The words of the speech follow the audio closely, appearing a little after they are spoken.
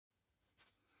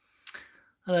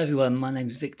Hello everyone, my name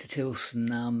is Victor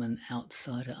Tilson. I'm an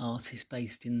outsider artist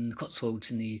based in the Cotswolds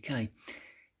in the UK.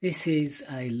 This is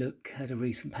a look at a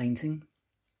recent painting,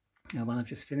 one I've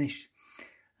just finished.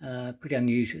 Pretty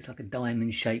unusual, it's like a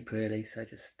diamond shape really, so I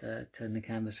just turn the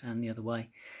canvas around the other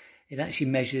way. It actually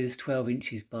measures 12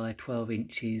 inches by 12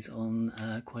 inches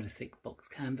on quite a thick box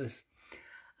canvas,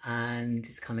 and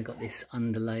it's kind of got this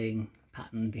underlaying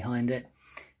pattern behind it.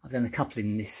 I've done a couple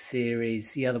in this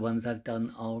series. The other ones I've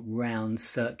done are round,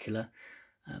 circular,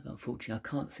 but unfortunately I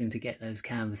can't seem to get those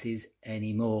canvases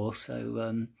anymore,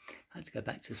 so I had to go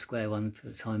back to a square one for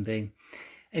the time being.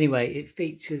 Anyway, it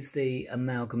features the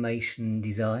amalgamation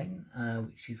design,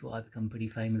 which is what I've become pretty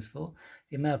famous for.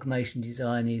 The amalgamation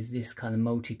design is this kind of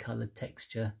multicoloured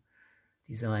texture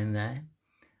design there,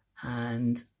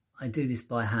 and I do this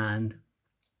by hand.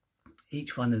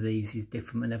 Each one of these is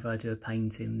different. Whenever I do a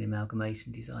painting, the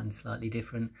amalgamation design is slightly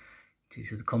different due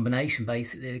to the combination,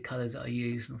 basically, the colours that I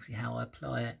use and obviously how I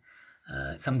apply it.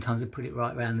 Sometimes I put it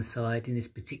right around the side. In this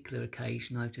particular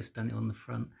occasion, I've just done it on the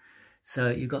front. So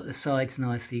you've got the sides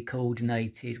nicely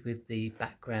coordinated with the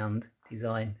background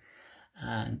design,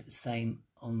 and the same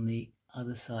on the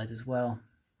other side as well.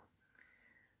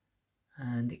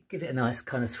 And it gives it a nice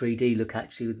kind of 3D look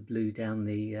actually, with the blue down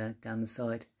the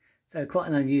side. So quite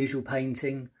an unusual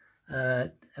painting.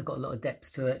 I've got a lot of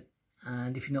depth to it,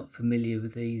 and if you're not familiar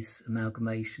with these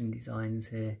amalgamation designs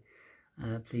here,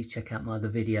 please check out my other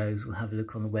videos or have a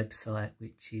look on the website,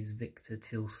 which is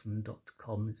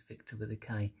victortilson.com. It's Victor with a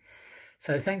K.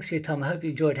 So thanks for your time. I hope you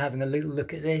enjoyed having a little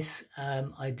look at this.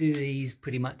 I do these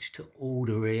pretty much to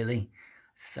order really,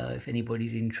 so if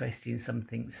anybody's interested in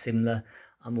something similar,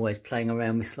 I'm always playing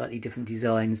around with slightly different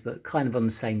designs, but kind of on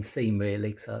the same theme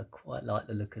really, so I quite like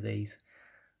the look of these,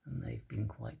 and they've been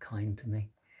quite kind to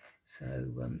me. So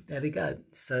there we go.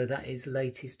 So that is the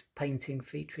latest painting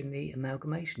featuring the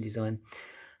amalgamation design.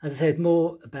 As I said,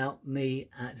 more about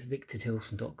me at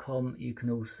victortilson.com. You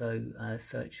can also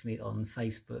search me on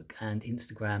Facebook and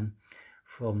Instagram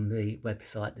from the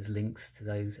website. There's links to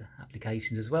those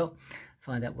applications as well.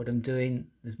 Find out what I'm doing.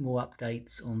 There's more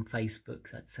updates on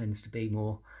Facebook. That tends to be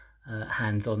more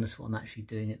hands-on. That's what I'm actually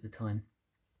doing at the time.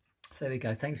 So there we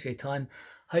go. Thanks for your time.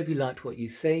 Hope you liked what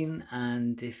you've seen,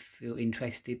 and if you're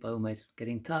interested, by all means get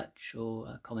in touch,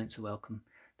 or comments are welcome.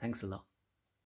 Thanks a lot.